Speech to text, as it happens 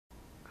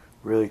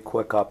Really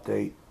quick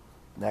update.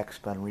 Neck's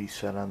been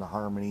reset on the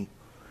Harmony.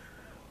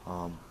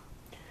 Um,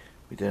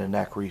 we did a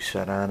neck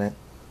reset on it.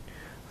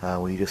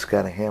 We just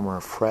got to hammer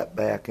a fret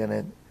back in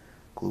it,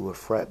 glue a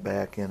fret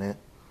back in it,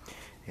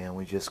 and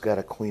we just got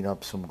to clean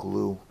up some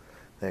glue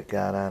that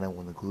got on it.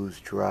 When the glue's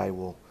dry,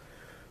 we'll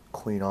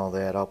clean all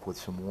that up with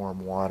some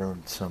warm water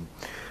and some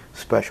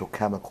special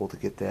chemical to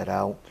get that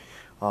out.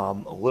 A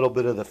little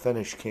bit of the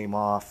finish came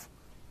off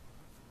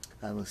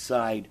on the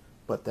side,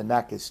 but the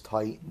neck is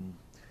tight, and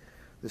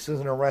this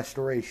isn't a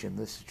restoration.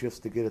 This is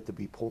just to get it to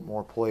be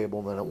more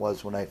playable than it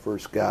was when I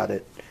first got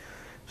it.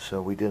 So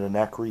we did a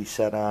neck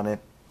reset on it,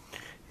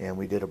 and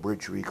we did a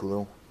bridge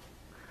reglue.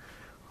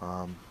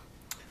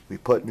 We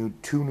put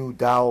two new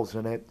dowels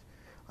in it.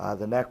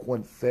 The neck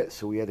wouldn't fit,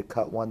 so we had to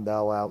cut one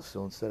dowel out.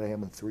 So instead of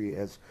having three, it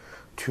has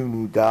two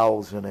new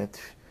dowels in it.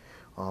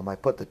 I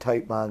put the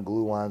Titebond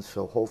glue on,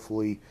 so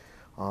hopefully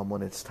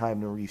when it's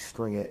time to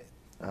restring it,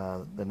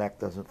 the neck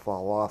doesn't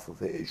fall off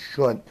of it. It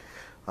shouldn't.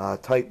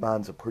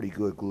 Titebond's a pretty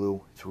good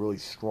glue. It's a really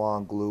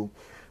strong glue.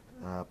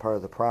 Part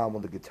of the problem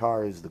with the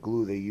guitar is the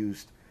glue they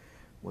used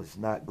was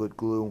not good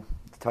glue.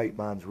 The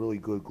Titebond's really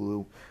good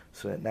glue,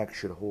 so that neck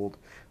should hold.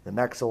 The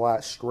neck's a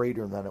lot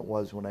straighter than it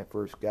was when I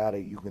first got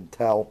it. You can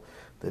tell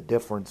the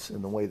difference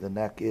in the way the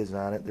neck is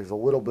on it. There's a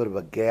little bit of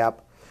a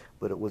gap,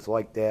 but it was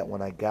like that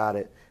when I got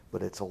it,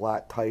 but it's a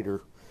lot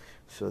tighter,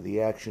 so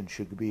the action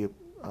should be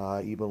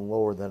even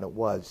lower than it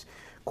was.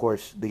 Of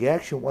course, the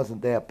action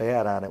wasn't that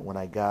bad on it when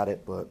I got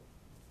it, but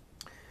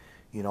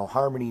you know,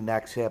 Harmony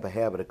necks have a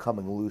habit of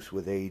coming loose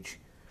with age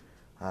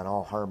on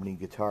all Harmony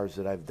guitars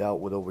that I've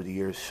dealt with over the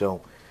years.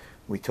 So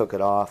we took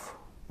it off.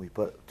 We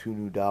put two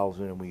new dowels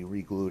in and we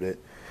re-glued it.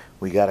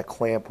 We got a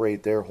clamp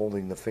right there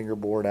holding the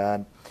fingerboard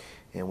on,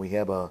 and we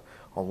have a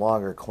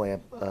longer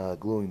clamp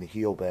gluing the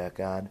heel back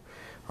on.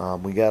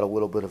 We got a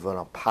little bit of an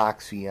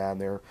epoxy on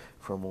there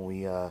from when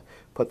we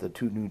put the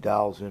two new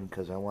dowels in,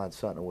 because I wanted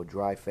something that would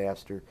dry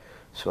faster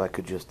so I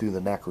could just do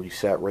the neck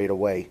reset right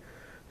away.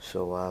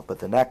 So, but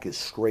the neck is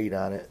straight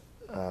on it,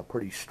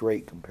 pretty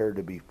straight compared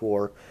to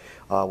before.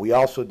 We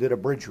also did a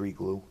bridge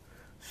reglue.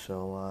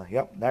 So,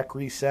 yep, neck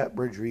reset,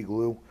 bridge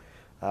reglue.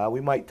 We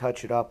might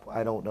touch it up.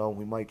 I don't know.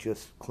 We might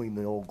just clean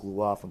the old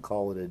glue off and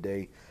call it a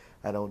day.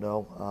 I don't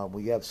know.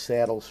 We have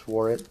saddles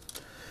for it.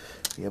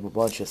 We have a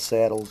bunch of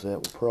saddles that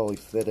will probably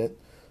fit it.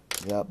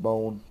 We got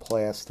bone,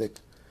 plastic,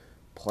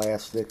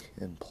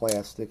 and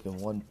plastic,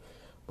 and one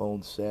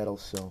bone saddle.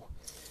 So,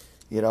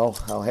 you know,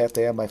 I'll have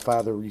to have my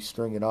father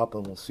restring it up,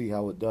 and we'll see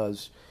how it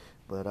does.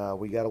 But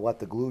we got to let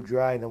the glue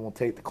dry, and then we'll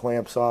take the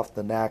clamps off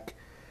the neck,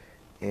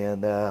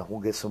 and we'll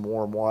get some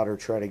warm water,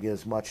 try to get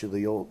as much of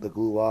the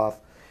glue off.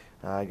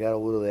 I got a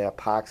little of the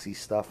epoxy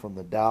stuff from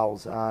the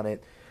dowels on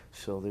it,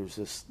 so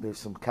there's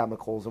some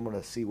chemicals. I'm going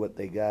to see what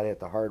they got at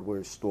the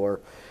hardware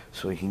store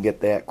so we can get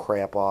that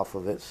crap off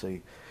of it. So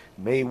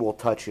maybe we'll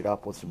touch it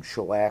up with some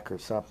shellac or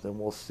something.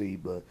 We'll see,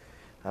 but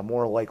I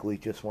more likely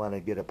just want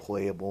to get it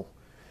playable.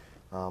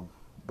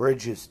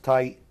 Bridge is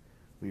tight.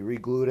 We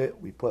re-glued it.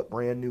 We put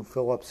brand new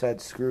Phillips head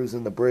screws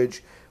in the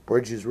bridge.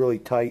 Bridge is really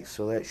tight,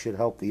 so that should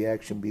help the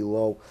action be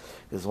low,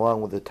 as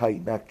long with the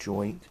tight neck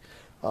joint.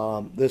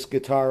 This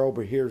guitar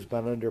over here has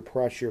been under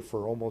pressure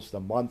for almost a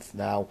month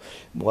now.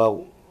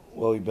 Well,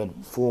 we've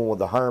been fooling with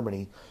the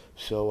Harmony,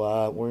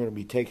 so we're going to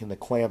be taking the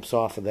clamps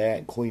off of that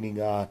and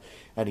cleaning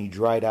any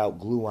dried out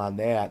glue on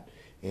that.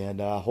 And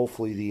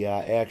hopefully the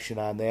action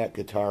on that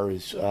guitar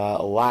is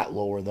a lot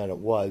lower than it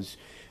was.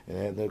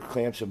 And the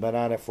clamps have been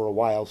on it for a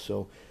while,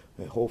 so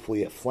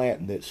hopefully it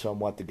flattened it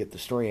somewhat to get the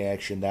string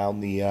action down.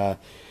 The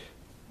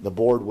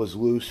board was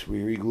loose.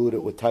 We re-glued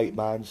it with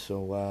Titebond.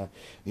 So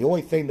the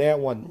only thing that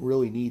one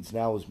really needs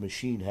now is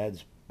machine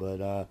heads,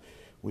 but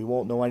we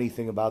won't know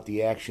anything about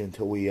the action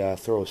until we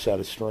throw a set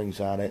of strings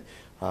on it.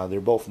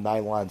 They're both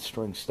nylon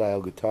string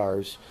style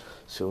guitars,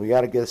 so we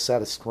got to get a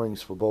set of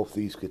strings for both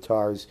these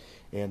guitars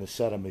and a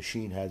set of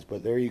machine heads.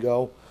 But there you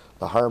go.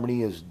 The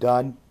Harmony is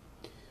done.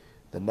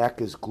 The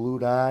neck is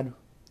glued on.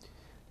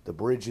 The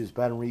bridge has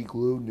been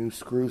re-glued. New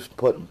screws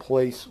put in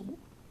place.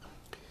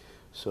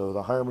 So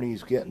the Harmony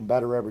is getting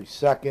better every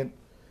second.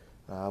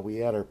 We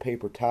had our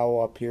paper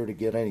towel up here to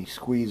get any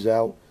squeeze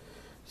out.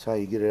 That's how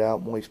you get it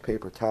out. Moist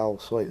paper towel,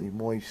 slightly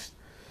moist.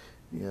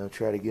 You know,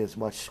 try to get as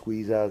much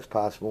squeeze out as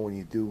possible when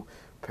you do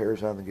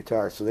repairs on the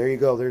guitar. So there you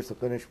go. There's the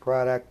finished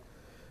product.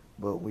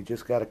 But we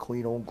just got to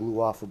clean old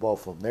glue off of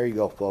both of them. There you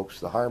go,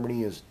 folks. The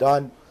Harmony is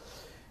done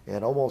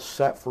and almost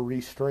set for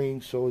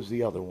restring. So is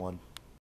the other one.